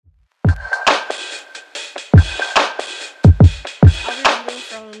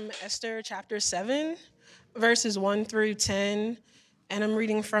Esther chapter 7, verses 1 through 10. And I'm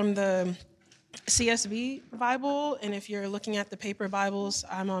reading from the CSB Bible. And if you're looking at the paper Bibles,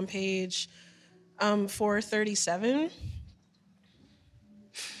 I'm on page 437.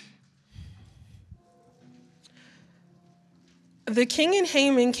 The king and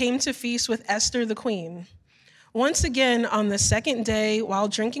Haman came to feast with Esther the queen. Once again, on the second day, while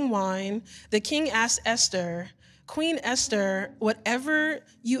drinking wine, the king asked Esther, "Queen Esther, whatever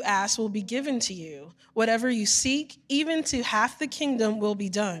you ask will be given to you. Whatever you seek, even to half the kingdom, will be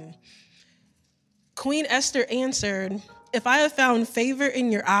done." Queen Esther answered, "If I have found favor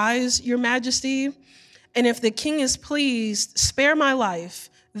in your eyes, your majesty, and if the king is pleased, spare my life.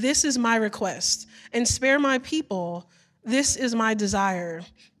 This is my request, and spare my people. This is my desire.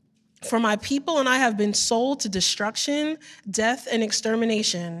 For my people and I have been sold to destruction, death, and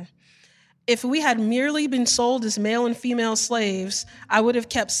extermination. If we had merely been sold as male and female slaves, I would have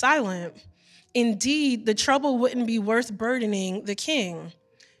kept silent. Indeed, the trouble wouldn't be worth burdening the king."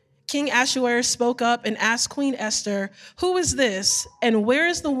 King Ahasuerus spoke up and asked Queen Esther, "Who is this, and where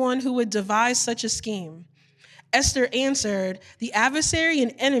is the one who would devise such a scheme?" Esther answered, "The adversary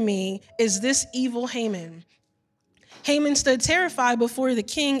and enemy is this evil Haman." Haman stood terrified before the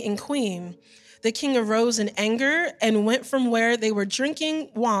king and queen. The king arose in anger and went from where they were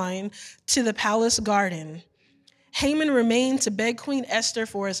drinking wine to the palace garden. Haman remained to beg Queen Esther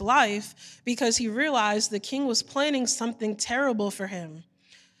for his life because he realized the king was planning something terrible for him.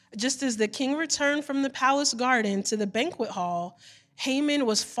 Just as the king returned from the palace garden to the banquet hall, Haman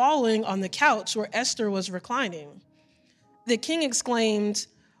was falling on the couch where Esther was reclining. The king exclaimed,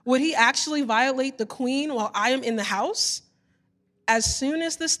 "Would he actually violate the queen while I am in the house?" As soon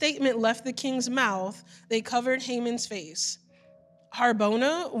as the statement left the king's mouth, they covered Haman's face.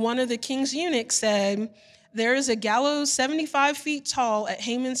 Harbona, one of the king's eunuchs, said, "There is a gallows 75 feet tall at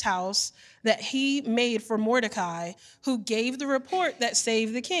Haman's house that he made for Mordecai, who gave the report that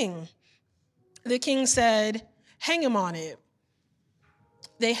saved the king." The king said, "Hang him on it."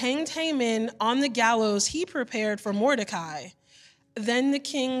 They hanged Haman on the gallows he prepared for Mordecai. Then the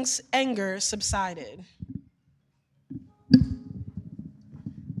king's anger subsided.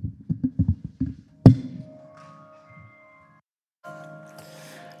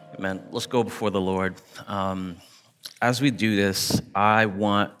 Amen. Let's go before the Lord. As we do this, I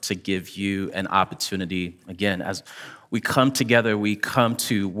want to give you an opportunity. Again, as we come together, we come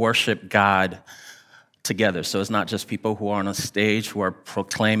to worship God together. So it's not just people who are on a stage who are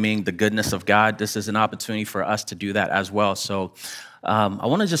proclaiming the goodness of God. This is an opportunity for us to do that as well. So I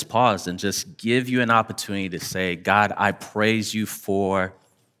want to just pause and just give you an opportunity to say, "God, I praise you for,"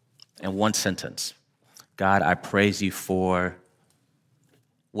 in one sentence, "God, I praise you for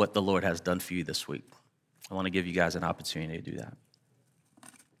what the Lord has done for you this week." I want to give you guys an opportunity to do that.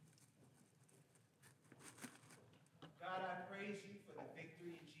 God, I praise you for the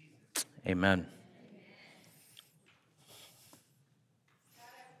victory in Jesus. Amen. God, I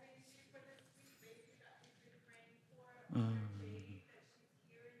praise you for this sweet baby that we've been praying for. I believe that she's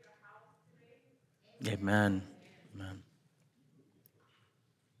here in your house today. Amen. Amen.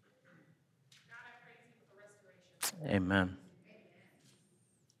 God, I praise you for restoration. Amen.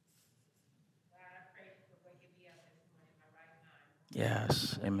 God, I praise you for waking me up this morning in my right mind.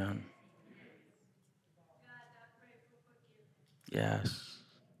 Yes. Amen. God, I pray for forgiveness. Yes.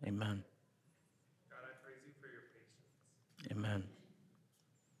 Amen. God, I praise you for your patience. Amen.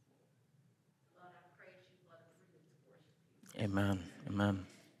 Lord, I praise you for the freedom to worship you. Amen. Amen.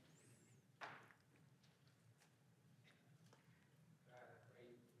 God, I pray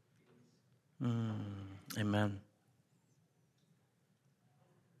you for peace. Amen.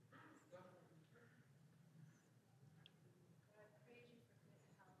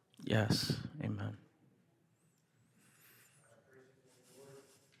 Yes. Amen.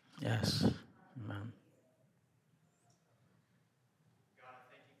 Yes. Amen. God, I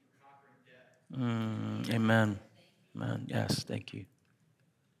thank you for conquering death. Amen. Amen. Yes. Thank you.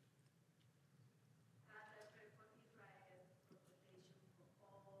 God, I pray for Israel, for the nation, for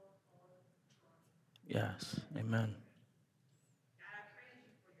all trauma. Yes. Amen. God, I praise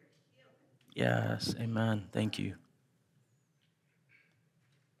you for your healing. Yes. Amen. Thank you.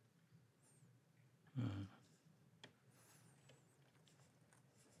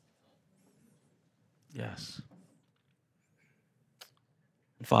 Yes.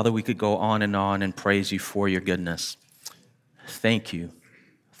 And Father, we could go on and praise you for your goodness. Thank you.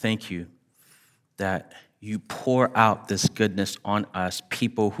 Thank you that you pour out this goodness on us,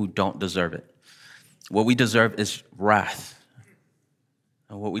 people who don't deserve it. What we deserve is wrath,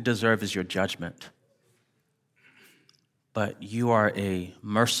 and what we deserve is your judgment. but you are a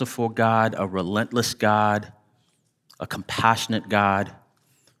merciful God, a relentless God, a compassionate God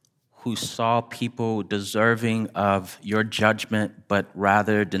who saw people deserving of your judgment, but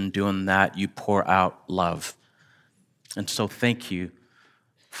rather than doing that, you pour out love. And so thank you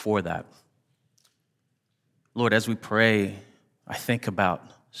for that. Lord, as we pray, I think about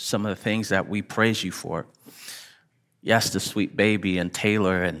some of the things that we praise you for. Yes, the sweet baby and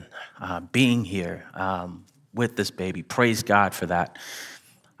Taylor and being here with this baby. Praise God for that.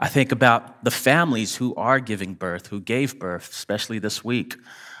 I think about the families who are giving birth, who gave birth, especially this week.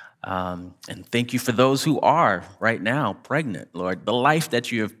 And thank you for those who are right now pregnant, Lord, the life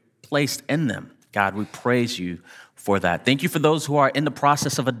that you have placed in them. God, we praise you for that. Thank you for those who are in the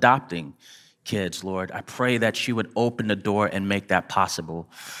process of adopting kids, Lord. I pray that you would open the door and make that possible.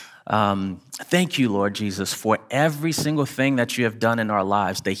 Thank you, Lord Jesus, for every single thing that you have done in our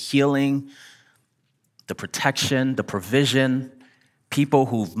lives, the healing, the protection, the provision, people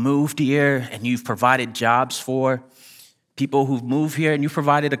who've moved here and you've provided jobs for, people who've moved here and you've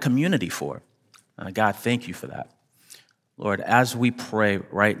provided a community for. God, thank you for that. Lord, as we pray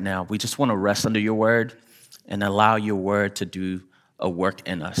right now, we just want to rest under your word and allow your word to do a work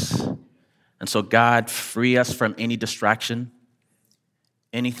in us. And so, God, free us from any distraction,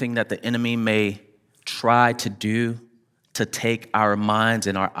 anything that the enemy may try to do to take our minds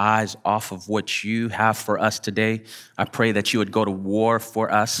and our eyes off of what you have for us today. I pray that you would go to war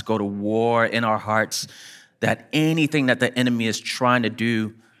for us, go to war in our hearts, that anything that the enemy is trying to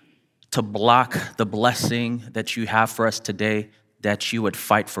do to block the blessing that you have for us today, that you would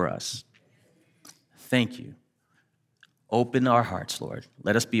fight for us. Thank you. Open our hearts, Lord.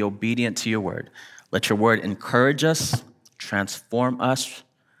 Let us be obedient to your word. Let your word encourage us, transform us,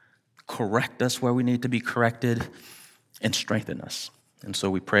 correct us where we need to be corrected, and strengthen us. And so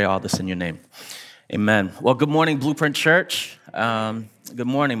we pray all this in your name. Amen. Well, good morning, Blueprint Church. Good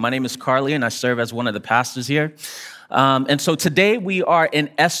morning. My name is Carly, and I serve as one of the pastors here. And so today we are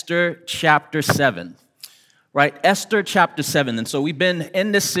in Esther chapter 7, right? Esther chapter 7. And so we've been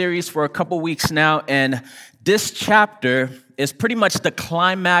in this series for a couple weeks now, and this chapter is pretty much the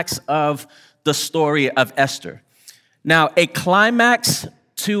climax of the story of Esther. Now, a climax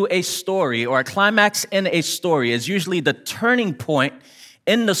to a story, or a climax in a story, is usually the turning point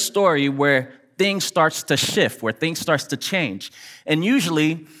in the story where things starts to shift, where things starts to change. And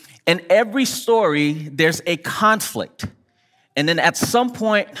usually, in every story, there's a conflict. And then at some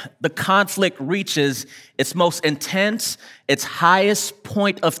point, the conflict reaches its most intense, its highest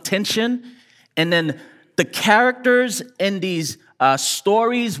point of tension. And then the characters in these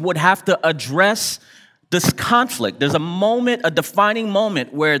stories would have to address this conflict. There's a moment, a defining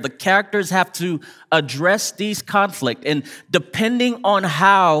moment where the characters have to address these conflict. And depending on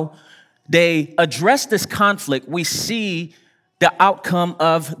how they address this conflict, we see the outcome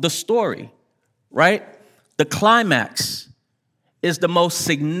of the story, right? The climax is the most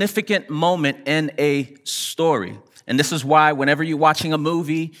significant moment in a story. And this is why whenever you're watching a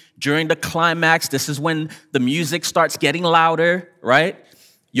movie, during the climax, this is when the music starts getting louder, right?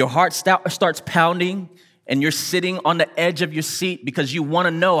 Your heart starts pounding, and you're sitting on the edge of your seat because you want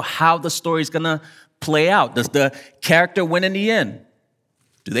to know how the story is going to play out. Does the character win in the end?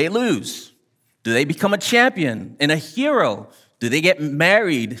 Do they lose? Do they become a champion and a hero? Do they get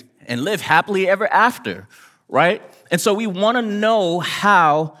married and live happily ever after, right? And so we want to know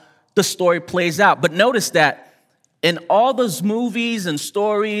how the story plays out. But notice that in all those movies and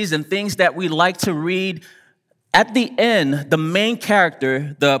stories and things that we like to read, at the end, the main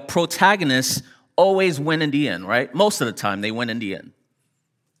character, the protagonist, always win in the end, right? Most of the time, they win in the end.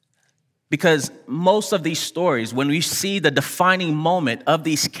 Because most of these stories, when we see the defining moment of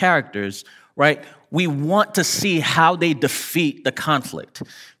these characters, right, we want to see how they defeat the conflict.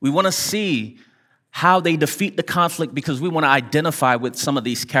 We want to see how they defeat the conflict because we want to identify with some of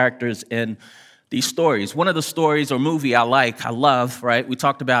these characters in these stories. One of the stories or movie I love, right? We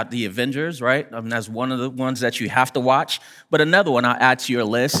talked about the Avengers, right? That's one of the ones that you have to watch. But another one I'll add to your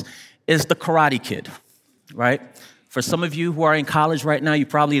list is The Karate Kid, right? For some of you who are in college right now, you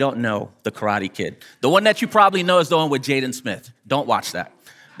probably don't know The Karate Kid. The one that you probably know is the one with Jaden Smith. Don't watch that.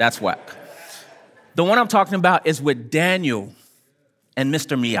 That's whack. The one I'm talking about is with Daniel and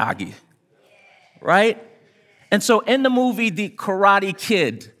Mr. Miyagi, right? And so in the movie, The Karate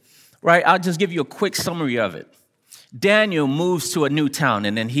Kid, right, I'll just give you a quick summary of it. Daniel moves to a new town,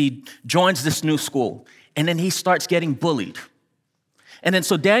 and then he joins this new school, and then he starts getting bullied. And then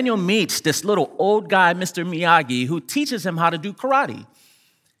so Daniel meets this little old guy, Mr. Miyagi, who teaches him how to do karate.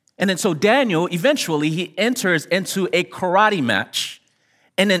 And then so Daniel, eventually, he enters into a karate match.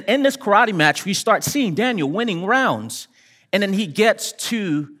 And then in this karate match, we start seeing Daniel winning rounds. And then he gets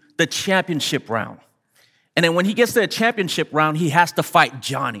to the championship round. And then when he gets to the championship round, he has to fight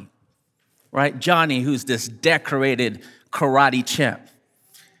Johnny, right? Johnny, who's this decorated karate champ.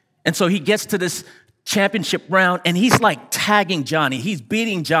 And so he gets to this championship round, and he's like tagging Johnny. He's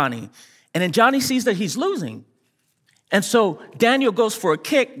beating Johnny. And then Johnny sees that he's losing. And so Daniel goes for a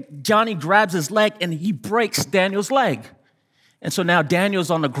kick. Johnny grabs his leg, and he breaks Daniel's leg. And so now Daniel's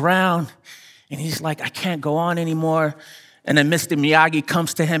on the ground, and he's like, I can't go on anymore. And then Mr. Miyagi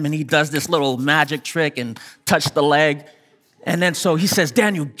comes to him, and he does this little magic trick and touch the leg. And then so he says,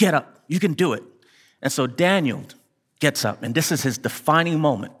 Daniel, get up. You can do it. And so Daniel gets up, and this is his defining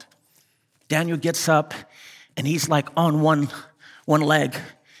moment. Daniel gets up, and he's like on one leg.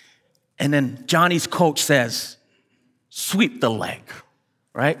 And then Johnny's coach says, sweep the leg,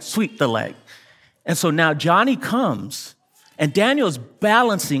 right? Sweep the leg. And so now Johnny comes, and Daniel's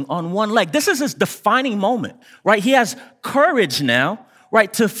balancing on one leg. This is his defining moment, right? He has courage now,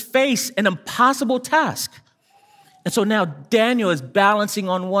 right, to face an impossible task. And so now Daniel is balancing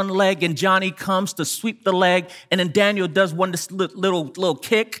on one leg, and Johnny comes to sweep the leg, and then Daniel does this little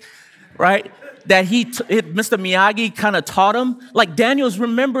kick, right, that Mr. Miyagi kind of taught him. Like Daniel's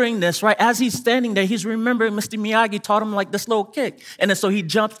remembering this, right? As he's standing there, he's remembering Mr. Miyagi taught him like this little kick. And then so he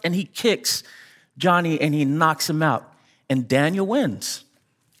jumps and he kicks Johnny and he knocks him out. And Daniel wins,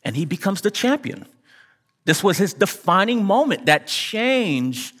 and he becomes the champion. This was his defining moment that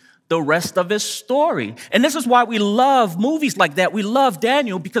changed the rest of his story. And this is why we love movies like that. We love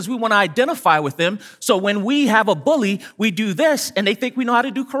Daniel because we want to identify with him. So when we have a bully, we do this, and they think we know how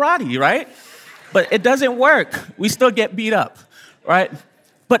to do karate, right? But it doesn't work. We still get beat up, right?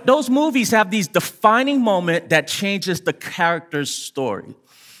 But those movies have these defining moments that changes the character's story,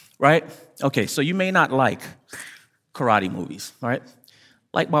 right? Okay, so you may not like karate movies, right?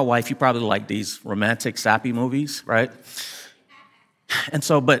 Like my wife, you probably like these romantic, sappy movies, right? And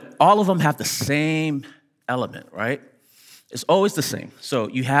so, but all of them have the same element, right? It's always the same. So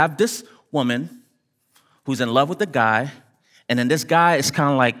you have this woman who's in love with the guy, and then this guy is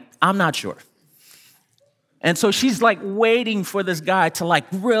kind of like, I'm not sure. And so she's like waiting for this guy to like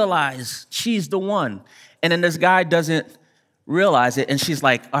realize she's the one. And then this guy doesn't realize it, and she's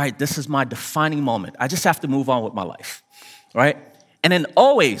like, all right, this is my defining moment. I just have to move on with my life, right? And then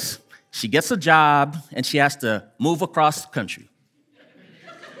always, she gets a job, and she has to move across the country,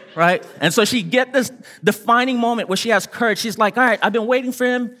 right? And so she gets this defining moment where she has courage. She's like, all right, I've been waiting for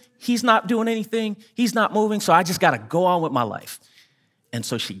him. He's not doing anything. He's not moving, so I just got to go on with my life. And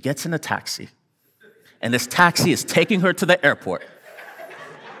so she gets in a taxi, and this taxi is taking her to the airport.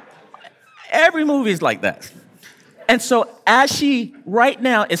 Every movie is like that. And so as she right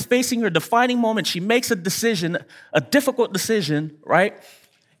now is facing her defining moment, she makes a decision, a difficult decision, right?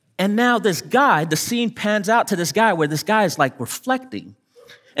 And now this guy, the scene pans out to this guy where this guy is like reflecting.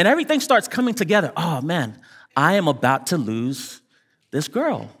 And everything starts coming together. Oh man, I am about to lose this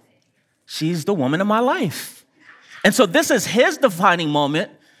girl. She's the woman of my life. And so this is his defining moment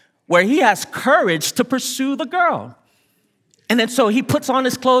where he has courage to pursue the girl. And then so he puts on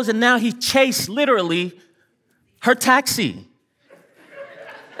his clothes, and now he chased literally her taxi.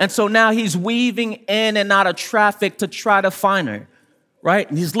 And so now he's weaving in and out of traffic to try to find her, right?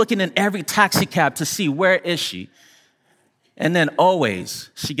 And he's looking in every taxi cab to see where is she. And then always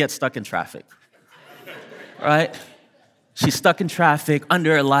she gets stuck in traffic, right? She's stuck in traffic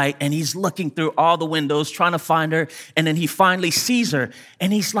under a light, and he's looking through all the windows trying to find her. And then he finally sees her,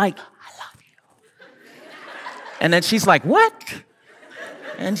 and he's like, I love you. And then she's like, what?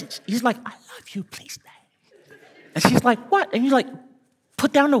 And he's like, I love you, please stay. And she's like, what? And he's like,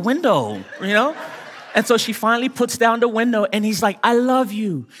 put down the window, you know? And so she finally puts down the window, and he's like, I love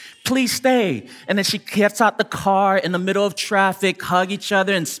you, please stay. And then she gets out the car in the middle of traffic, hug each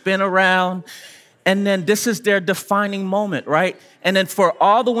other and spin around. And then this is their defining moment, right? And then for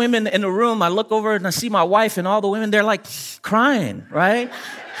all the women in the room, I look over and I see my wife, and all the women, they're like crying, right?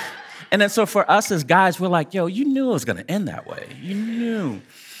 And then so for us as guys, we're like, yo, you knew it was gonna end that way. You knew.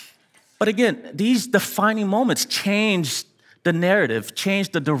 But again, these defining moments changed the narrative,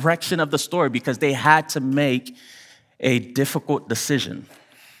 changed the direction of the story because they had to make a difficult decision.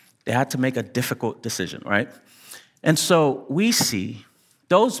 They had to make a difficult decision, right? And so we see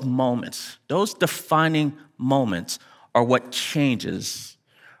those moments, those defining moments are what changes,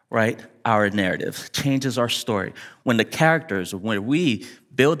 right, our narrative, changes our story. When the characters, when we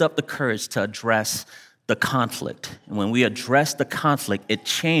build up the courage to address the conflict. And when we address the conflict, it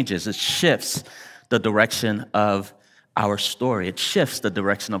changes, it shifts the direction of our story. It shifts the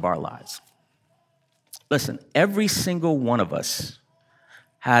direction of our lives. Listen, every single one of us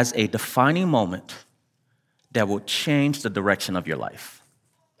has a defining moment that will change the direction of your life.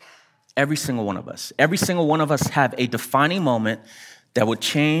 Every single one of us. Every single one of us have a defining moment that would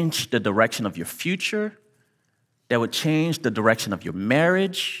change the direction of your future, that would change the direction of your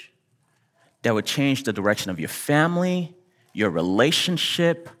marriage, that would change the direction of your family, your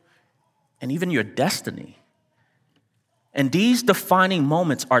relationship, and even your destiny. And these defining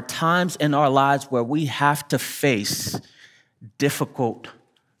moments are times in our lives where we have to face difficult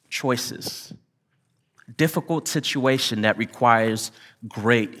choices, difficult situation that requires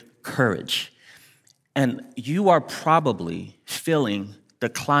great courage. And you are probably feeling the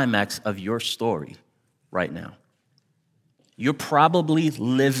climax of your story right now. You're probably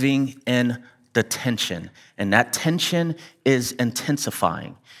living in the tension, and that tension is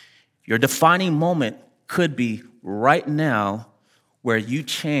intensifying. Your defining moment could be right now where you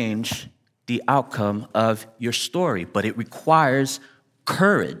change the outcome of your story, but it requires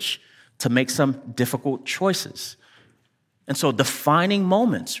courage to make some difficult choices. And so defining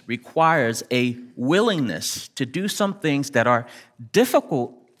moments requires a willingness to do some things that are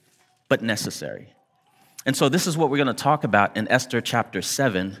difficult but necessary. And so this is what we're going to talk about in Esther chapter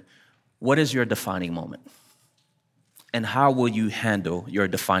 7. What is your defining moment? And how will you handle your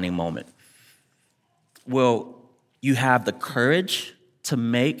defining moment? Will you have the courage to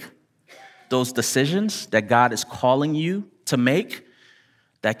make those decisions that God is calling you to make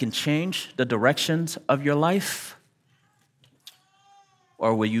that can change the directions of your life?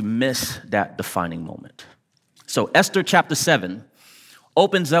 Or will you miss that defining moment? So Esther chapter 7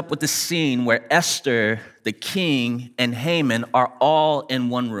 opens up with the scene where Esther, the king, and Haman are all in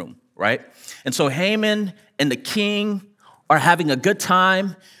one room, right? And so Haman and the king are having a good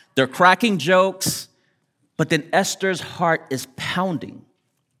time. They're cracking jokes, but then Esther's heart is pounding.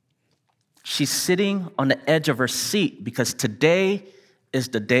 She's sitting on the edge of her seat because today is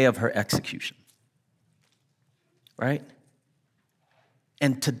the day of her execution, right?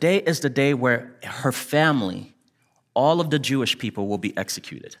 And today is the day where her family, all of the Jewish people, will be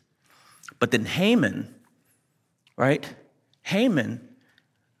executed. But then Haman, right? Haman,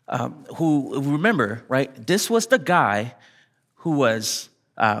 who, remember, right? This was the guy who was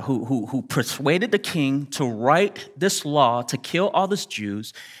who persuaded the king to write this law to kill all these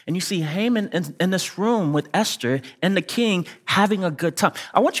Jews. And you see Haman in this room with Esther and the king having a good time.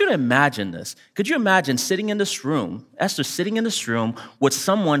 I want you to imagine this. Could you imagine sitting in this room, Esther sitting in this room with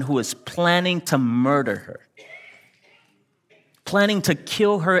someone who is planning to murder her, planning to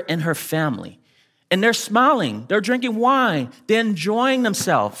kill her and her family? And they're smiling, they're drinking wine, they're enjoying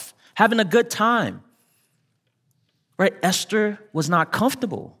themselves, having a good time. Right? Esther was not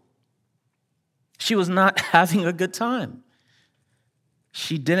comfortable. She was not having a good time.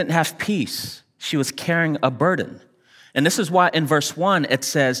 She didn't have peace. She was carrying a burden. And this is why in verse 1 it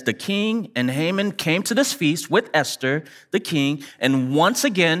says, the king and Haman came to this feast with Esther, the king, and once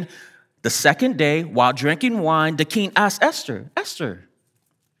again, the second day, while drinking wine, the king asked Esther,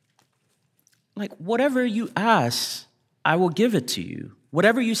 like, whatever you ask, I will give it to you.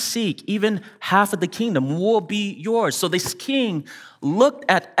 Whatever you seek, even half of the kingdom will be yours. So this king looked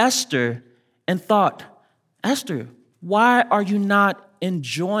at Esther and thought, Esther, why are you not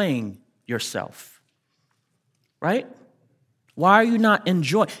enjoying yourself? Right? Why are you not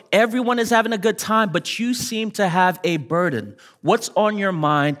enjoying? Everyone is having a good time, but you seem to have a burden. What's on your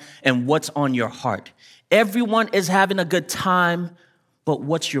mind and what's on your heart? Everyone is having a good time, but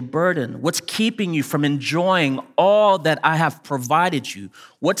what's your burden? What's keeping you from enjoying all that I have provided you?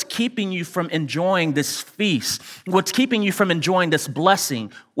 What's keeping you from enjoying this feast? What's keeping you from enjoying this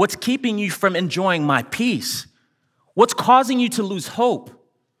blessing? What's keeping you from enjoying my peace? What's causing you to lose hope?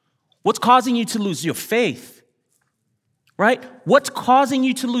 What's causing you to lose your faith? Right? What's causing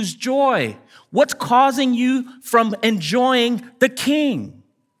you to lose joy? What's causing you from enjoying the King?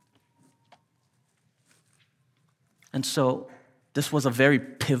 And so this was a very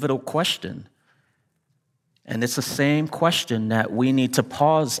pivotal question. And it's the same question that we need to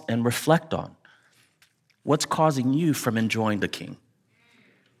pause and reflect on. What's causing you from enjoying the King?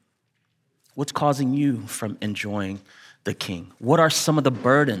 What's causing you from enjoying the King? What are some of the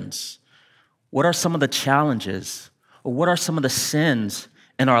burdens? What are some of the challenges? Or what are some of the sins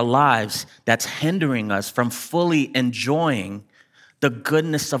in our lives that's hindering us from fully enjoying the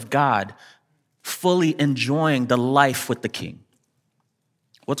goodness of God, fully enjoying the life with the King?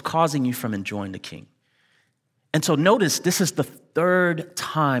 What's causing you from enjoying the King? And so notice, this is the third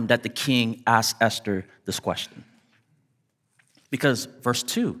time that the king asked Esther this question. Because verse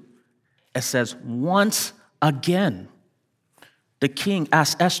 2, it says, once again, the king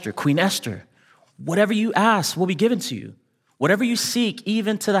asked Esther, Queen Esther, whatever you ask will be given to you. Whatever you seek,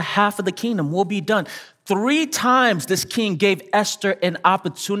 even to the half of the kingdom, will be done. 3 times this king gave Esther an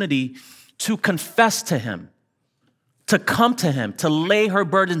opportunity to confess to him, to come to him, to lay her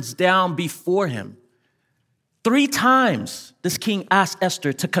burdens down before him. 3 times this king asked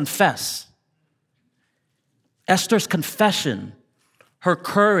Esther to confess. Esther's confession, her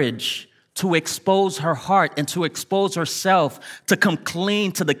courage to expose her heart and to expose herself, to come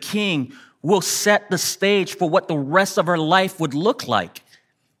clean to the king, will set the stage for what the rest of her life would look like.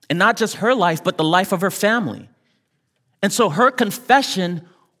 And not just her life, but the life of her family. And so her confession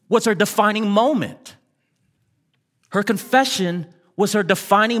was her defining moment. Her confession was her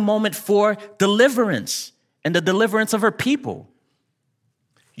defining moment for deliverance and the deliverance of her people.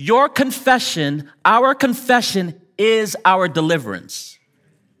 Your confession, our confession, is our deliverance.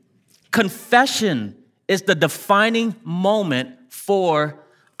 Confession is the defining moment for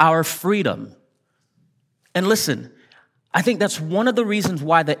our freedom. And listen, I think that's one of the reasons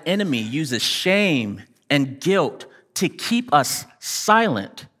why the enemy uses shame and guilt to keep us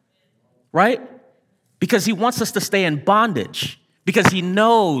silent, right? Because he wants us to stay in bondage, because he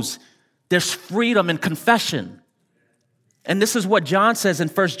knows there's freedom in confession. And this is what John says in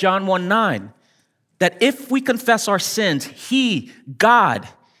 1 John 1:9, that if we confess our sins, he, God,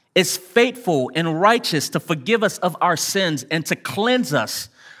 is faithful and righteous to forgive us of our sins and to cleanse us,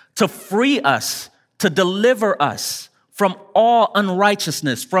 to free us, to deliver us from all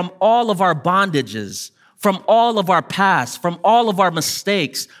unrighteousness, from all of our bondages, from all of our past, from all of our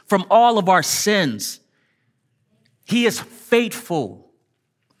mistakes, from all of our sins. He is faithful.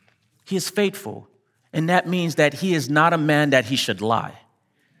 He is faithful. And that means that he is not a man that he should lie.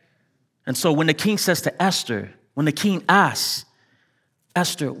 And so when the king says to Esther, when the king asks,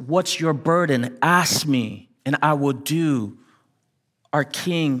 Esther, what's your burden? Ask me, and I will do. Our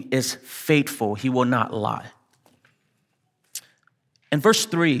king is faithful. He will not lie. In verse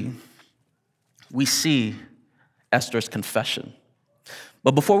 3, we see Esther's confession.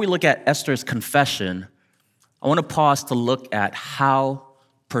 But before we look at Esther's confession, I want to pause to look at how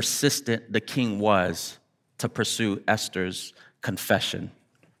persistent the king was to pursue Esther's confession.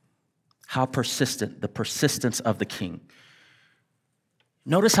 How persistent, the persistence of the king.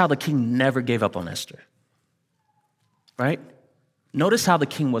 Notice how the king never gave up on Esther, right? Notice how the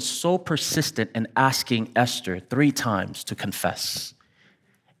king was so persistent in asking Esther 3 times to confess,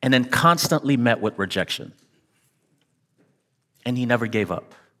 and then constantly met with rejection. And he never gave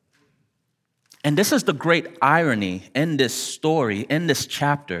up. And this is the great irony in this story, in this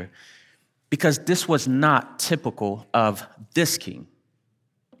chapter, because this was not typical of this king.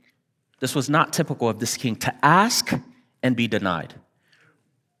 This was not typical of this king to ask and be denied,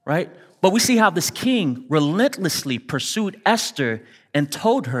 right? But we see how this king relentlessly pursued Esther and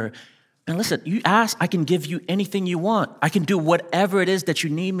told her, and listen, you ask, I can give you anything you want. I can do whatever it is that you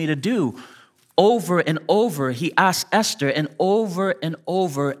need me to do. Over and over, he asked Esther, and over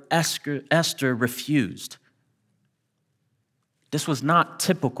Esther refused. This was not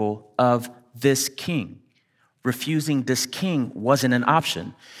typical of this king. Refusing this king wasn't an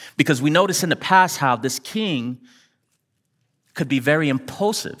option, because we notice in the past how this king could be very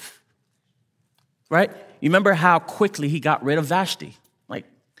impulsive, right? You remember how quickly he got rid of Vashti? Like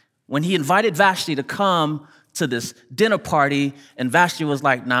when he invited Vashti to come to this dinner party, and Vashti was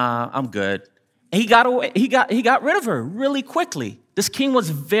like, "Nah, I'm good." And he got away. He got rid of her really quickly. This king was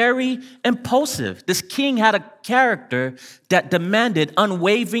very impulsive. This king had a character that demanded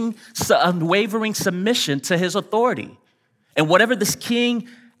unwavering submission to his authority. And whatever this king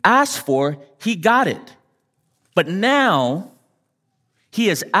asked for, he got it. But now he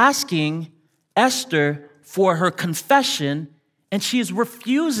is asking Esther for her confession, and she is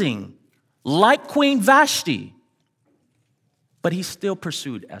refusing, like Queen Vashti. But he still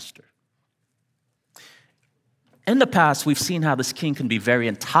pursued Esther. In the past, we've seen how this king can be very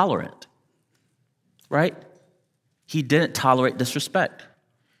intolerant, right? He didn't tolerate disrespect.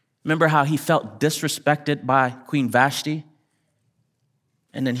 Remember how he felt disrespected by Queen Vashti?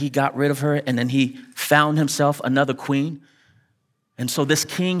 And then he got rid of her, and then he found himself another queen. And so this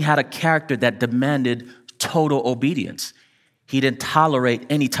king had a character that demanded total obedience. He didn't tolerate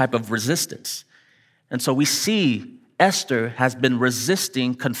any type of resistance. And so we see Esther has been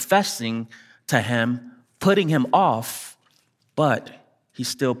resisting, confessing to him, putting him off, but he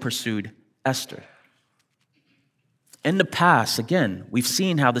still pursued Esther. In the past, again, we've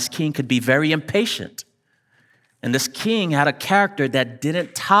seen how this king could be very impatient. And this king had a character that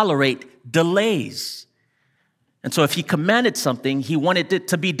didn't tolerate delays. And so if he commanded something, he wanted it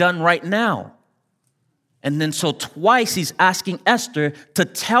to be done right now. And then so twice he's asking Esther to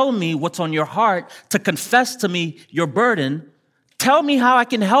tell me what's on your heart, to confess to me your burden. Tell me how I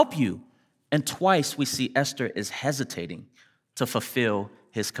can help you. And twice we see Esther is hesitating to fulfill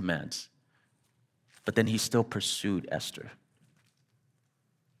his commands. But then he still pursued Esther.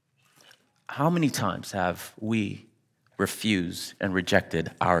 How many times have we refused and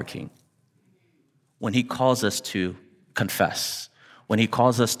rejected our king? When he calls us to confess, when he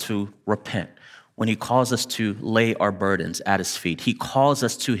calls us to repent, when he calls us to lay our burdens at his feet, he calls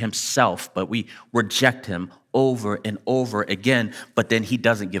us to himself, but we reject him over and over again, but then he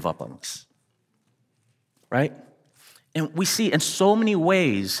doesn't give up on us, right? And we see in so many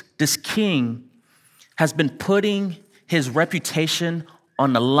ways, this king has been putting his reputation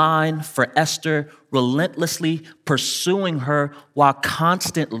on the line for Esther, relentlessly pursuing her while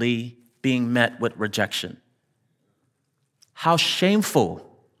constantly being met with rejection. How shameful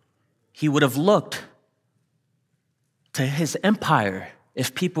he would have looked to his empire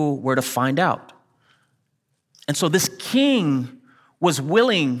if people were to find out. And so this king was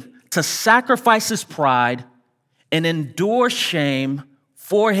willing to sacrifice his pride and endure shame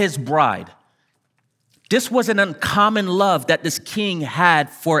for his bride. This was an uncommon love that this king had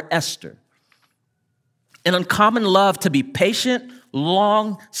for Esther. An uncommon love to be patient,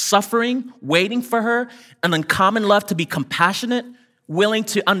 long-suffering, waiting for her. An uncommon love to be compassionate, willing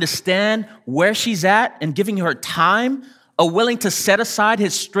to understand where she's at and giving her time. A willing to set aside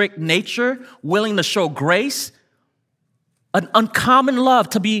his strict nature, willing to show grace. An uncommon love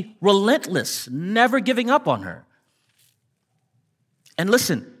to be relentless, never giving up on her. And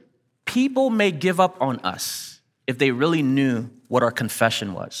listen, people may give up on us if they really knew what our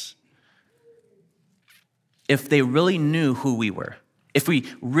confession was. If they really knew who we were. If we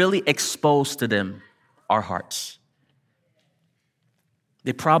really exposed to them our hearts.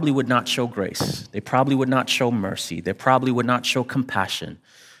 They probably would not show grace. They probably would not show mercy. They probably would not show compassion.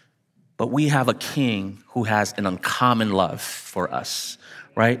 But we have a king who has an uncommon love for us,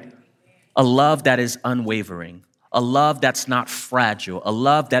 right? A love that is unwavering. A love that's not fragile, a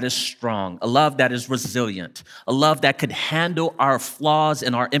love that is strong, a love that is resilient, a love that could handle our flaws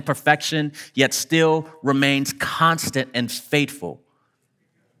and our imperfection, yet still remains constant and faithful,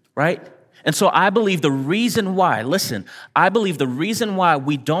 right? And so I believe the reason why, I believe the reason why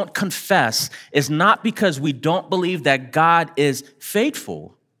we don't confess is not because we don't believe that God is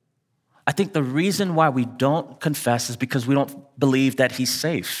faithful. I think the reason why we don't confess is because we don't believe that he's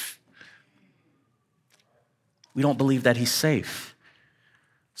safe. We don't believe that he's safe.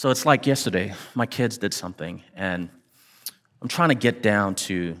 So it's like yesterday, my kids did something, and I'm trying to get down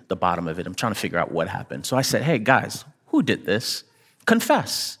to the bottom of it. I'm trying to figure out what happened. So I said, hey, guys, who did this?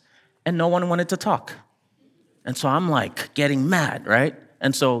 Confess. And no one wanted to talk. And so I'm like getting mad, right?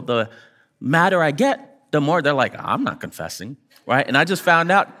 And so the madder I get, the more they're like, I'm not confessing, right? And I just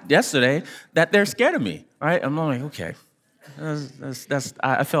found out yesterday that they're scared of me, right? I'm like, okay,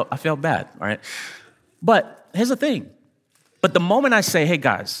 I felt bad, right? But here's the thing. But the moment I say, hey,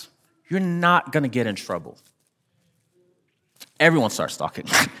 guys, you're not going to get in trouble, everyone starts talking,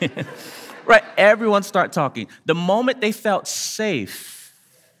 right? Everyone starts talking. The moment they felt safe,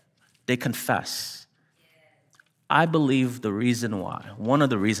 they confess. I believe one of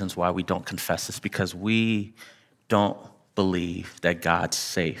the reasons why we don't confess is because we don't believe that God's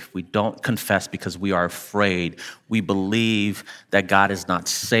safe. We don't confess because we are afraid. We believe that God is not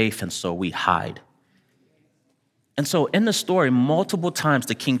safe, and so we hide. And so in the story, multiple times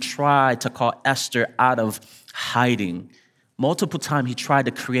the king tried to call Esther out of hiding. Multiple times he tried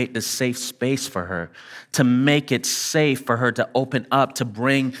to create this safe space for her, to make it safe for her to open up, to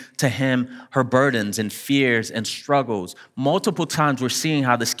bring to him her burdens and fears and struggles. Multiple times we're seeing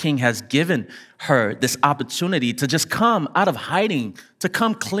how this king has given her this opportunity to just come out of hiding, to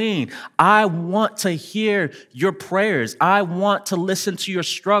come clean. I want to hear your prayers. I want to listen to your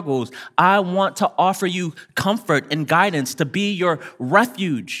struggles. I want to offer you comfort and guidance, to be your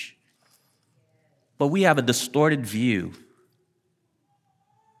refuge. But we have a distorted view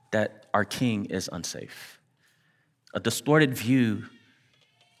that our king is unsafe. A distorted view,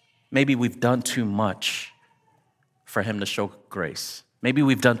 maybe we've done too much for him to show grace. Maybe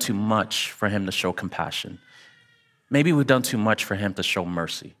we've done too much for him to show compassion. Maybe we've done too much for him to show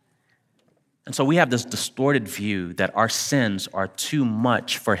mercy. And so we have this distorted view that our sins are too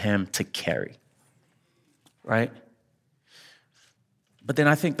much for him to carry, right? But then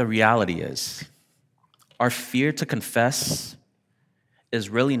I think the reality is our fear to confess is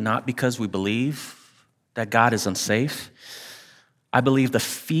really not because we believe that God is unsafe. I believe the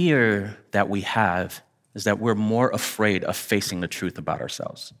fear that we have is that we're more afraid of facing the truth about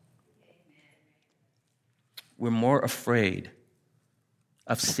ourselves. We're more afraid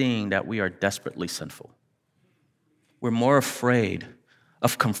of seeing that we are desperately sinful. We're more afraid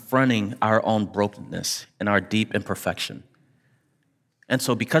of confronting our own brokenness and our deep imperfection. And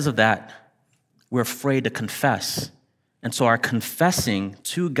so because of that, we're afraid to confess. And so our confessing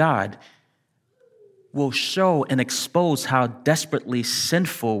to God will show and expose how desperately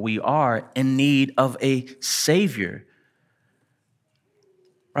sinful we are in need of a Savior,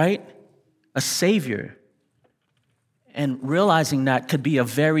 right? A Savior. And realizing that could be a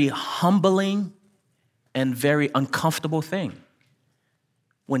very humbling and very uncomfortable thing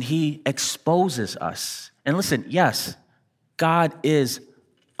when He exposes us. And listen, yes, God is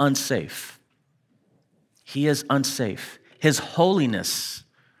unsafe. He is unsafe. His holiness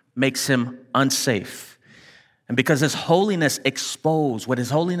makes Him unsafe. And because His holiness what His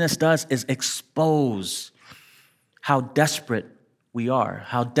holiness does is expose how desperate we are,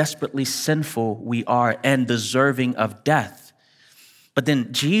 how desperately sinful we are and deserving of death. But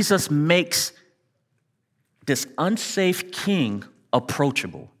then Jesus makes this unsafe king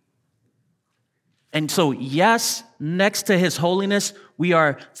approachable. And so, yes, next to His holiness, we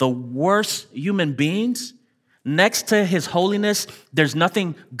are the worst human beings. Next to His holiness, there's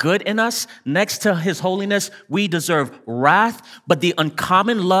nothing good in us. Next to His holiness, we deserve wrath. But the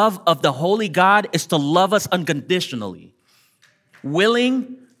uncommon love of the holy God is to love us unconditionally,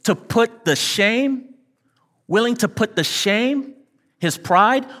 willing to put to shame, His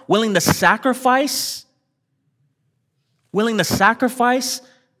pride, willing to sacrifice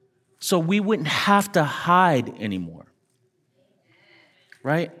so we wouldn't have to hide anymore,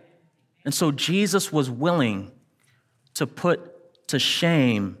 right? And so Jesus was willing to put to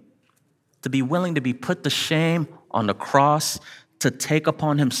shame, to be willing to be put to shame on the cross, to take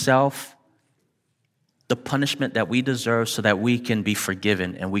upon Himself the punishment that we deserve so that we can be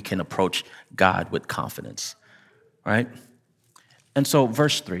forgiven and we can approach God with confidence, right? And so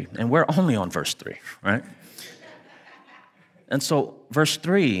verse 3, and we're only on verse 3, right? And so verse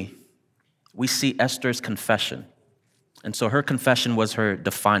 3, we see Esther's confession. And so her confession was her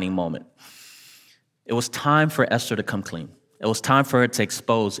defining moment. It was time for Esther to come clean. It was time for her to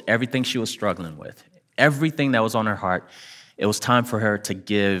expose everything she was struggling with, everything that was on her heart. It was time for her to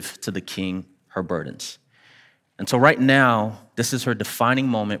give to the king her burdens. And so right now, this is her defining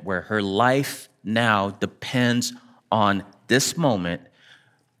moment where her life now depends on this moment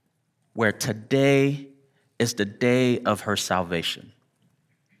where today is the day of her salvation,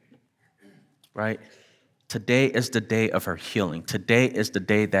 right? Today is the day of her healing. Today is the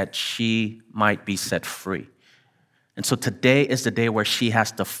day that she might be set free. And so today is the day where she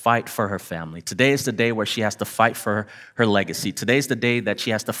has to fight for her family. Today is the day where she has to fight for her legacy. Today is the day that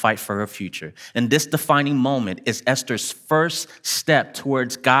she has to fight for her future. And this defining moment is Esther's first step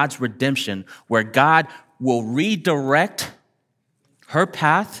towards God's redemption, where God will redirect her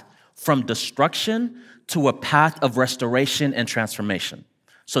path from destruction to a path of restoration and transformation.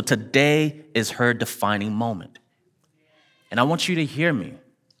 So today is her defining moment. And I want you to hear me.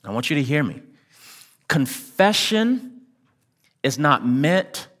 Confession is not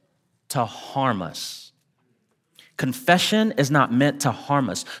meant to harm us. Confession is not meant to harm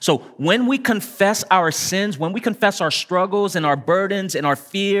us. So when we confess our sins, when we confess our struggles and our burdens and our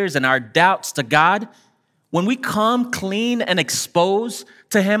fears and our doubts to God, when we come clean and expose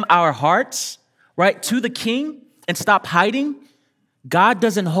to Him our hearts, right, to the King and stop hiding, God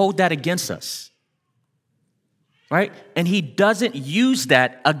doesn't hold that against us, right? And He doesn't use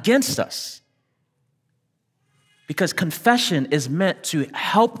that against us. Because confession is meant to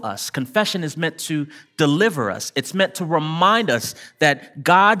help us. Confession is meant to deliver us. It's meant to remind us that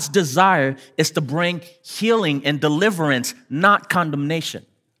God's desire is to bring healing and deliverance, not condemnation.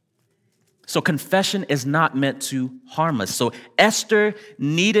 So confession is not meant to harm us. So Esther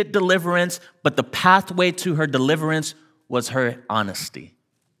needed deliverance, but the pathway to her deliverance was her honesty.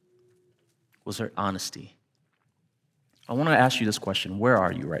 I want to ask you this question. Where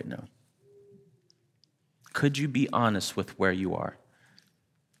are you right now? Could you be honest with where you are?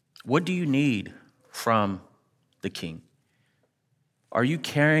 What do you need from the King? Are you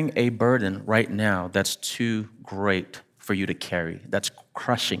carrying a burden right now that's too great for you to carry, that's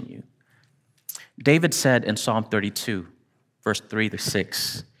crushing you? David said in Psalm 32, verse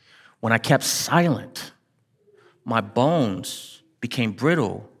 3-6, "When I kept silent, my bones became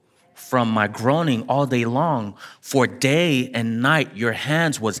brittle from my groaning all day long. For day and night your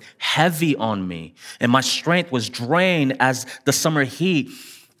hands was heavy on me, and my strength was drained as the summer heat.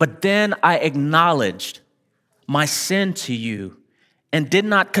 But then I acknowledged my sin to you and did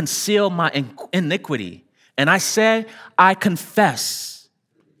not conceal my iniquity. And I said, I confess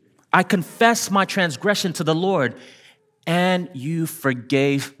my transgression to the Lord, and you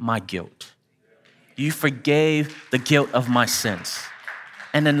forgave my guilt." You forgave the guilt of my sins.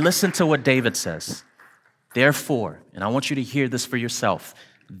 And then listen to what David says. Therefore, and I want you to hear this for yourself,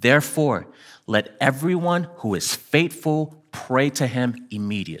 therefore, let everyone who is faithful pray to him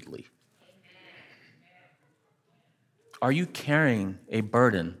immediately. Are you carrying a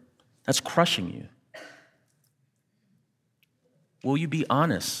burden that's crushing you? Will you be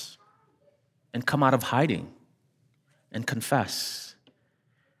honest and come out of hiding and confess?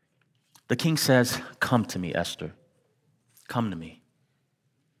 The king says, come to me, Esther. Come to me.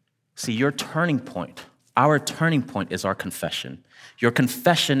 See, your turning point, our turning point is our confession. Your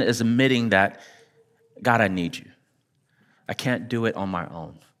confession is admitting that, God, I need you. I can't do it on my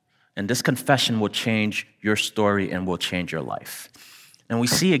own. And this confession will change your story and will change your life. And we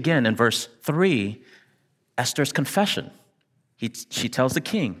see again in verse 3, Esther's confession. She tells the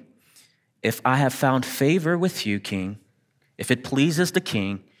king, if I have found favor with you, king, if it pleases the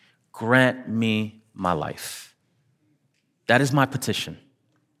king, grant me my life. That is my petition.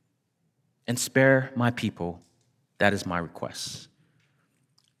 And spare my people. That is my request.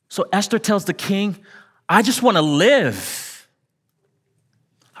 So Esther tells the king, I just want to live.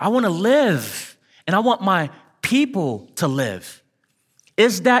 I want to live. And I want my people to live.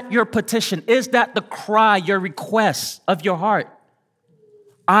 Is that your petition? Is that the cry, your request of your heart?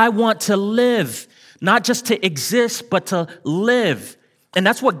 I want to live, not just to exist, but to live. And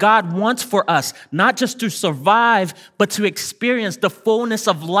that's what God wants for us, not just to survive, but to experience the fullness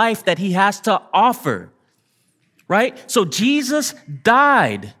of life that he has to offer, right? So Jesus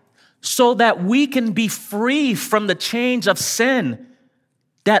died so that we can be free from the chains of sin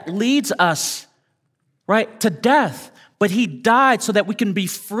that leads us, right, to death. But he died so that we can be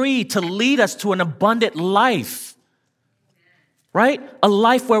free to lead us to an abundant life, right? A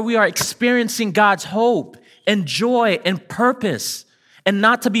life where we are experiencing God's hope and joy and purpose, and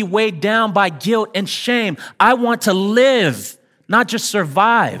not to be weighed down by guilt and shame. I want to live, not just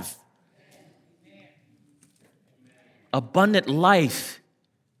survive. Abundant life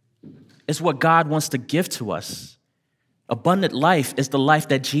is what God wants to give to us. Abundant life is the life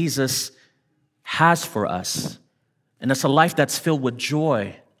that Jesus has for us. And it's a life that's filled with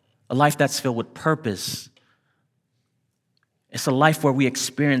joy, a life that's filled with purpose. It's a life where we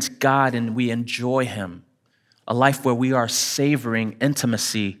experience God and we enjoy him. A life where we are savoring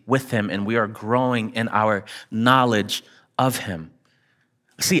intimacy with him and we are growing in our knowledge of him.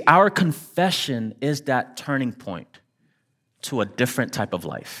 See, our confession is that turning point to a different type of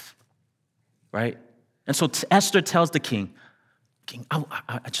life, right? And so Esther tells the king,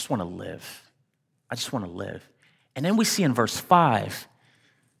 I just want to live. I just want to live. And then we see in verse 5,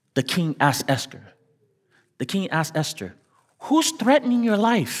 the king asks Esther, who's threatening your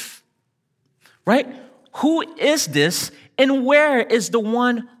life, right? Who is this, and where is the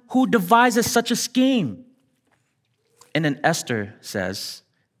one who devises such a scheme? And then Esther says,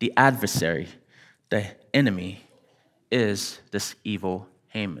 the adversary, the enemy, is this evil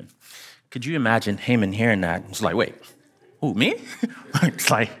Haman. Could you imagine Haman hearing that? It's like, wait, who, me? It's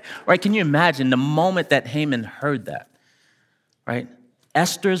like, right, can you imagine the moment that Haman heard that, right?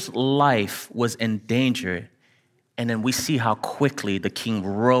 Esther's life was in danger, and then we see how quickly the king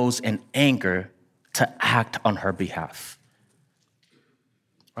rose in anger to act on her behalf,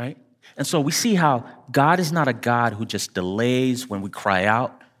 right? And so we see how God is not a God who just delays when we cry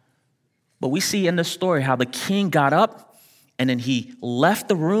out, but we see in the story how the king got up and then he left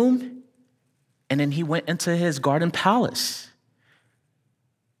the room and then he went into his garden palace.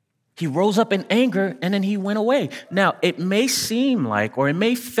 He rose up in anger and then he went away. Now, it may seem like, or it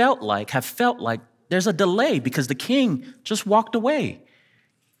may have felt like there's a delay because the king just walked away.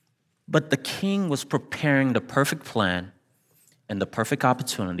 But the king was preparing the perfect plan and the perfect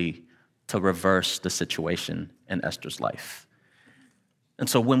opportunity to reverse the situation in Esther's life. And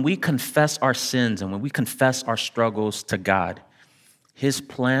so when we confess our sins and when we confess our struggles to God, his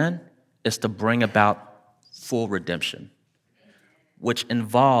plan is to bring about full redemption, which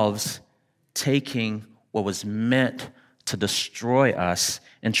involves taking what was meant to destroy us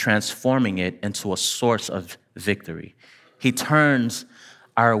and transforming it into a source of victory. He turns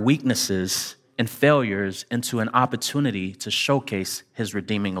our weaknesses and failures into an opportunity to showcase his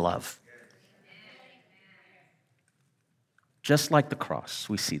redeeming love. Just like the cross,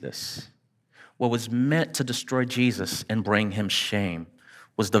 we see this. What was meant to destroy Jesus and bring him shame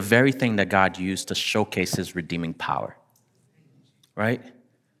was the very thing that God used to showcase his redeeming power, right?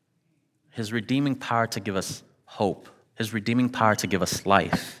 His redeeming power to give us hope, his redeeming power to give us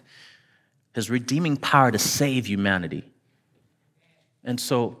life, his redeeming power to save humanity. And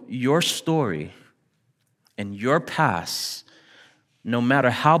so your story and your past, no matter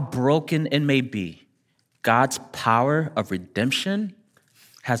how broken it may be, God's power of redemption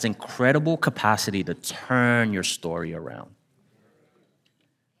has incredible capacity to turn your story around.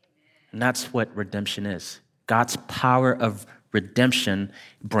 And that's what redemption is. God's power of redemption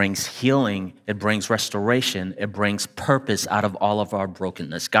brings healing, it brings restoration, it brings purpose out of all of our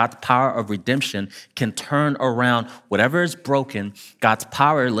brokenness. God's power of redemption can turn around whatever is broken. God's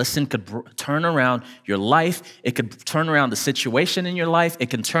power, listen, could turn around your life. It could turn around the situation in your life. It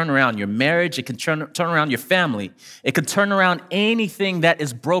can turn around your marriage. It can turn around your family. It could turn around anything that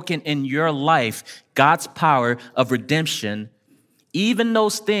is broken in your life. God's power of redemption, even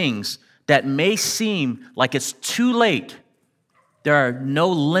those things that may seem like it's too late, there are no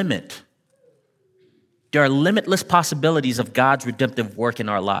limit. There are limitless possibilities of God's redemptive work in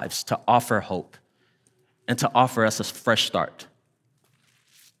our lives to offer hope and to offer us a fresh start.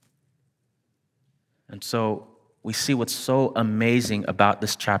 And so we see what's so amazing about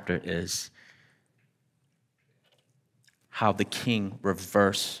this chapter is how the king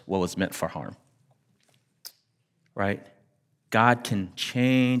reversed what was meant for harm, right? God can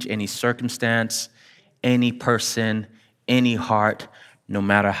change any circumstance, any person, any heart, no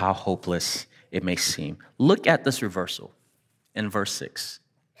matter how hopeless it may seem. Look at this reversal in verse 6.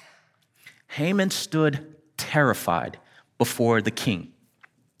 Haman stood terrified before the king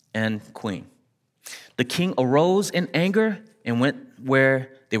and queen. The king arose in anger and went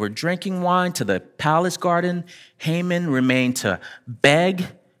where they were drinking wine to the palace garden. Haman remained to beg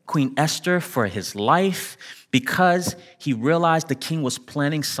Queen Esther for his life because he realized the king was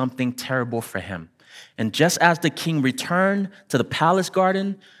planning something terrible for him. And just as the king returned to the palace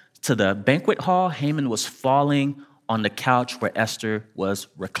garden, to the banquet hall, Haman was falling on the couch where Esther was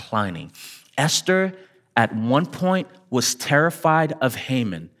reclining. Esther, at one point, was terrified of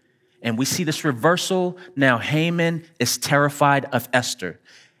Haman. And we see this reversal. Now Haman is terrified of Esther.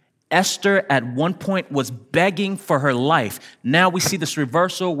 Esther at one point was begging for her life. Now we see this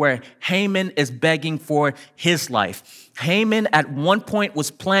reversal where Haman is begging for his life. Haman at one point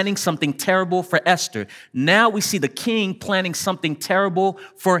was planning something terrible for Esther. Now we see the king planning something terrible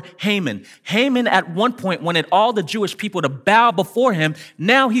for Haman. Haman at one point wanted all the Jewish people to bow before him.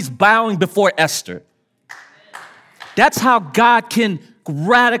 Now he's bowing before Esther. That's how God can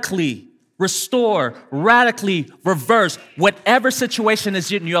radically restore, radically reverse whatever situation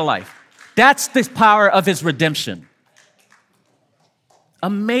is in your life. That's the power of his redemption.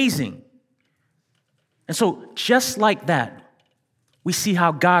 Amazing. And so just like that, we see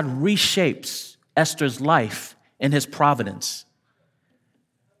how God reshapes Esther's life in his providence.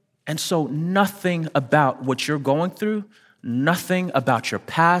 And so nothing about what you're going through, nothing about your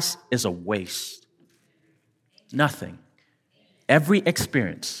past is a waste. Nothing. Every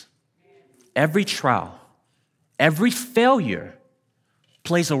experience, every trial, every failure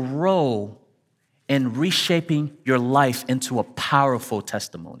plays a role in reshaping your life into a powerful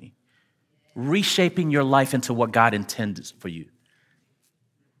testimony, reshaping your life into what God intends for you.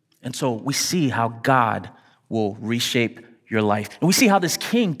 And so we see how God will reshape your life. And we see how this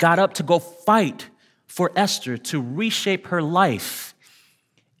king got up to go fight for Esther to reshape her life.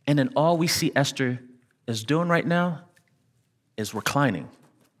 And then all we see Esther is doing right now is reclining.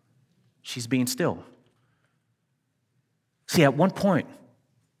 She's being still. See, at one point,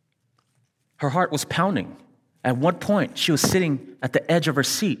 her heart was pounding. At one point, she was sitting at the edge of her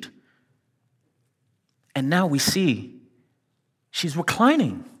seat. And now we see she's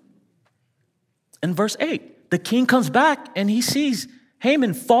reclining. In verse 8, the king comes back and he sees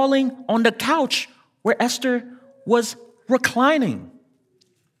Haman falling on the couch where Esther was reclining.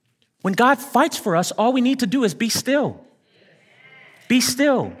 When God fights for us, all we need to do is be still. Be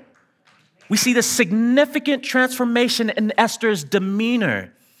still. We see the significant transformation in Esther's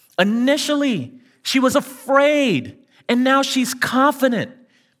demeanor. Initially, she was afraid, and now she's confident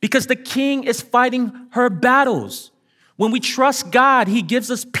because the king is fighting her battles. When we trust God, he gives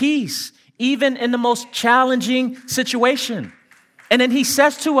us peace, even in the most challenging situation. And then he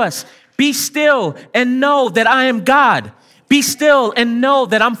says to us, be still and know that I am God. Be still and know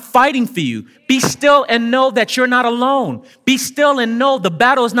that I'm fighting for you. Be still and know that you're not alone. Be still and know the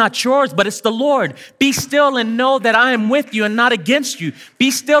battle is not yours, but it's the Lord. Be still and know that I am with you and not against you.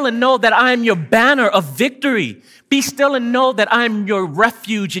 Be still and know that I am your banner of victory. Be still and know that I am your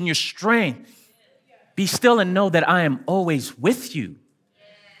refuge and your strength. Be still and know that I am always with you.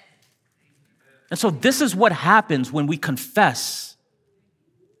 And so this is what happens when we confess.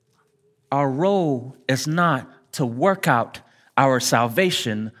 Our role is not to work out our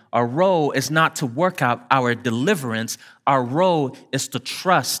salvation. Our role is not to work out our deliverance. Our role is to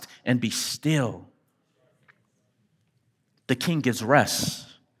trust and be still. The king gives rest.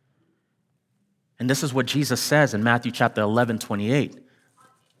 And this is what Jesus says in Matthew chapter 11, 28.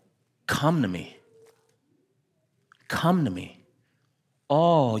 Come to me. Come to me.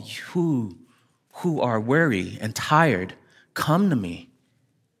 All you who are weary and tired, come to me.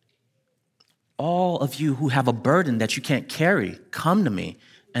 All of you who have a burden that you can't carry, come to me,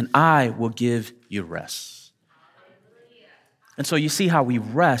 and I will give you rest. And so you see how we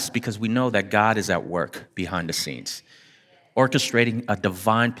rest because we know that God is at work behind the scenes, orchestrating a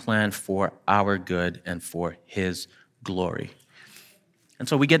divine plan for our good and for his glory. And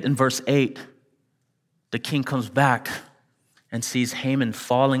so we get in verse 8, the king comes back and sees Haman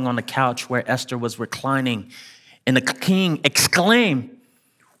falling on the couch where Esther was reclining. And the king exclaimed,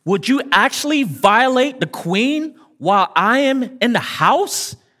 "Would you actually violate the queen while I am in the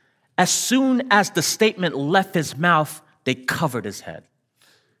house?" As soon as the statement left his mouth, they covered his head.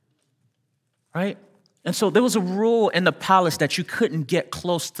 Right? And so there was a rule in the palace that you couldn't get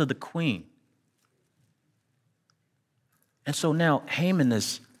close to the queen. And so now Haman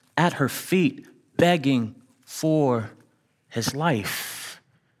is at her feet begging for his life.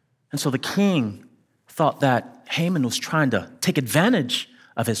 And so the king thought that Haman was trying to take advantage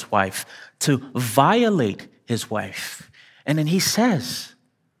of his wife, to violate his wife. And then he says,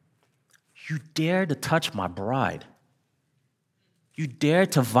 "You dare to touch my bride. You dare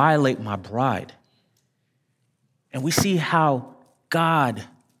to violate my bride." And we see how God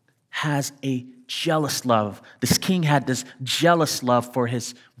has a jealous love. This king had this jealous love for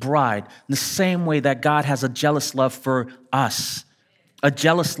his bride, in the same way that God has a jealous love for us. A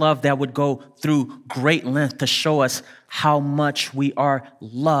jealous love that would go through great length to show us how much we are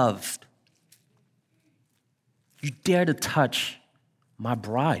loved. You dare to touch my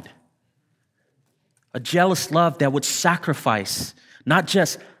bride. A jealous love that would sacrifice not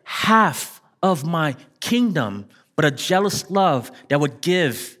just half of my kingdom, but a jealous love that would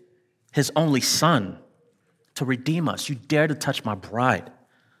give his only son to redeem us. You dare to touch my bride.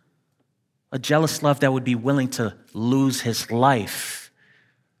 A jealous love that would be willing to lose his life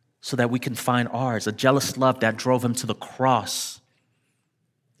so that we can find ours. A jealous love that drove him to the cross.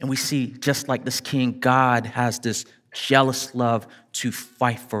 And we see, just like this king, God has this jealous love to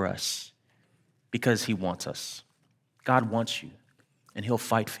fight for us because he wants us. God wants you, and he'll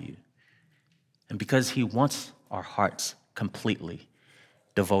fight for you. And because he wants our hearts completely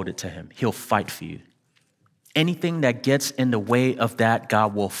devoted to him, he'll fight for you. Anything that gets in the way of that,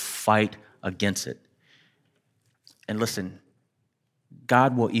 God will fight against it. And listen,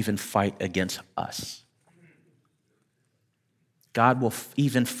 God will even fight against us. God will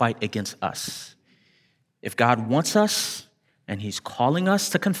even fight against us. If God wants us and he's calling us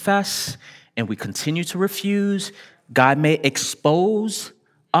to confess and we continue to refuse, God may expose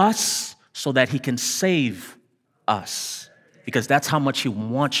us so that he can save us, because that's how much he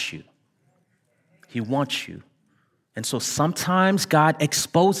wants you. He wants you. And so sometimes God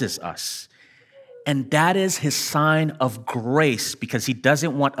exposes us, and that is his sign of grace, because he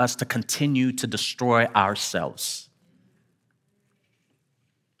doesn't want us to continue to destroy ourselves.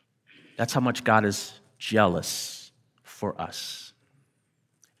 That's how much God is jealous for us.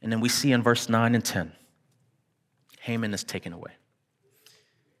 And then we see in verse 9 and 10, Haman is taken away.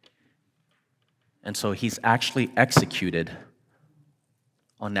 And so he's actually executed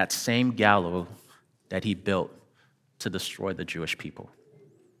on that same gallows that he built to destroy the Jewish people.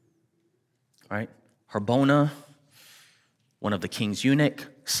 Right? Harbona, one of the king's eunuch,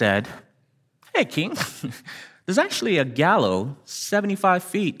 said, "Hey, king, there's actually a gallows 75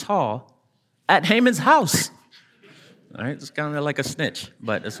 feet tall at Haman's house." All right, it's kind of like a snitch,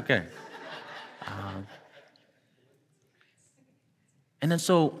 but it's okay. And then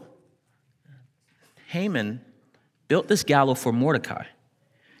so Haman built this gallows for Mordecai.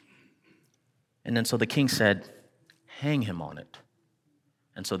 And then so the king said, "Hang him on it."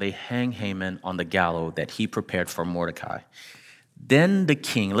 And so they hang Haman on the gallows that he prepared for Mordecai. Then the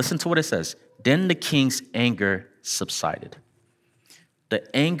king, listen to what it says, then the king's anger subsided.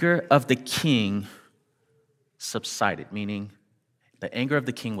 The anger of the king subsided, meaning the anger of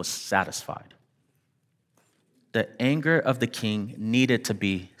the king was satisfied. The anger of the king needed to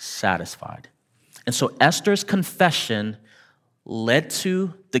be satisfied. And so Esther's confession led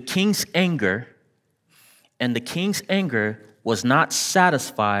to the king's anger, and the king's anger was not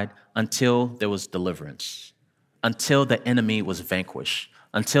satisfied until there was deliverance, until the enemy was vanquished,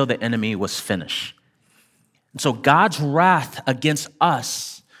 until the enemy was finished. And so God's wrath against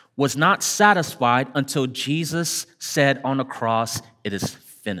us was not satisfied until Jesus said on the cross, "It is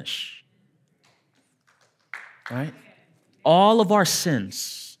finished." Right? All of our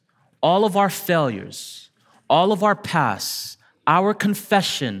sins, all of our failures, all of our past, our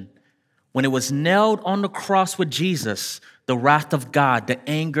confession, when it was nailed on the cross with Jesus, The wrath of God, the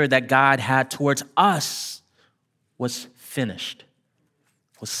anger that God had towards us was finished,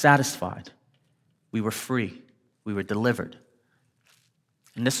 was satisfied. We were free. We were delivered.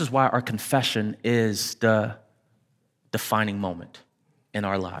 And this is why our confession is the defining moment in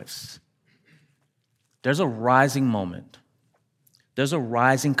our lives. There's a rising moment. There's a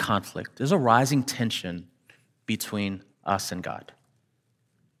rising conflict. There's a rising tension between us and God.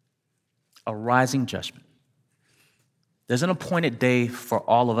 A rising judgment. There's an appointed day for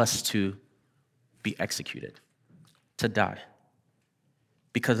all of us to be executed, to die,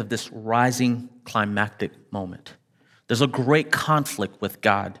 because of this rising climactic moment. There's a great conflict with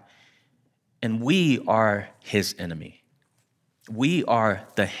God, and we are his enemy. We are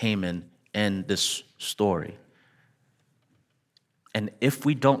the Haman in this story. And if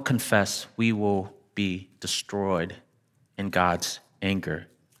we don't confess, we will be destroyed in God's anger,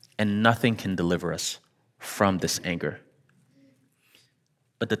 and nothing can deliver us from this anger.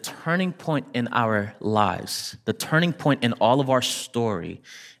 But the turning point in our lives, the turning point in all of our story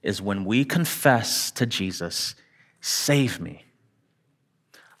is when we confess to Jesus, save me.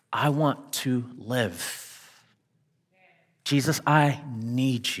 I want to live. Jesus, I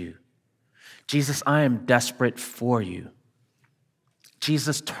need you. Jesus, I am desperate for you.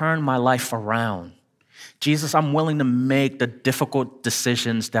 Jesus, turn my life around. Jesus, I'm willing to make the difficult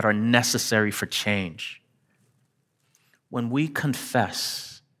decisions that are necessary for change. When we confess,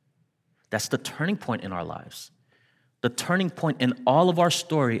 that's the turning point in our lives. The turning point in all of our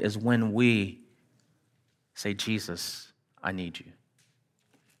story is when we say, Jesus, I need you.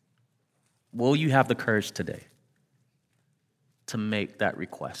 Will you have the courage today to make that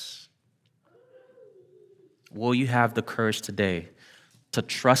request? Will you have the courage today to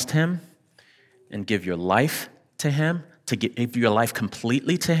trust him and give your life to him, to give your life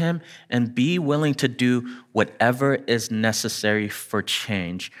completely to him, and be willing to do whatever is necessary for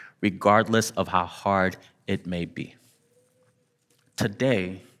change, regardless of how hard it may be?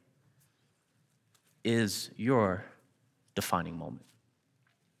 Today is your defining moment.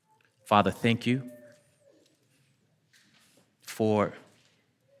 Father, thank you for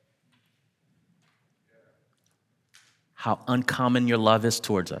how uncommon your love is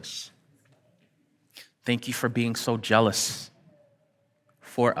towards us. Thank you for being so jealous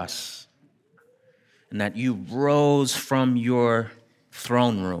for us, and that you rose from your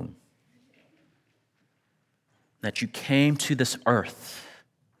throne room, that you came to this earth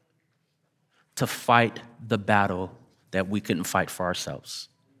to fight the battle that we couldn't fight for ourselves.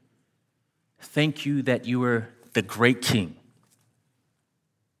 Thank you that you were the great king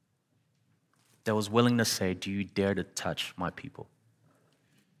that was willing to say, do you dare to touch my people?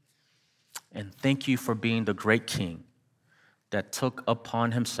 And thank you for being the great king that took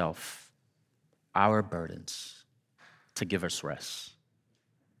upon himself our burdens to give us rest.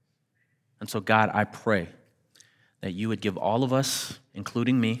 And so, God, I pray that you would give all of us,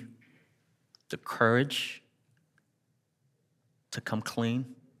 including me, the courage to come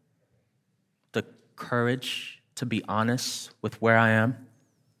clean, the courage to be honest with where I am,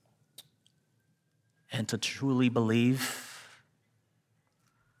 and to truly believe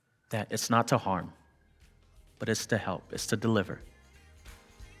that it's not to harm, but it's to help, it's to deliver.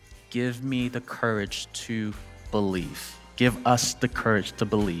 Give me the courage to believe. Give us the courage to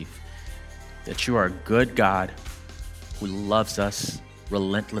believe that you are a good God who loves us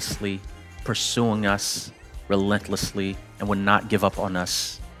relentlessly, pursuing us relentlessly, and will not give up on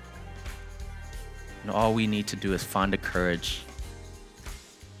us. And all we need to do is find the courage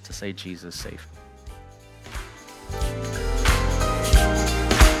to say, Jesus, save me.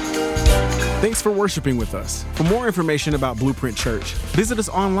 Thanks for worshiping with us. For more information about Blueprint Church, visit us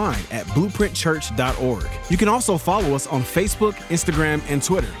online at blueprintchurch.org. You can also follow us on Facebook, Instagram, and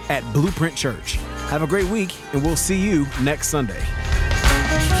Twitter at Blueprint Church. Have a great week, and we'll see you next Sunday.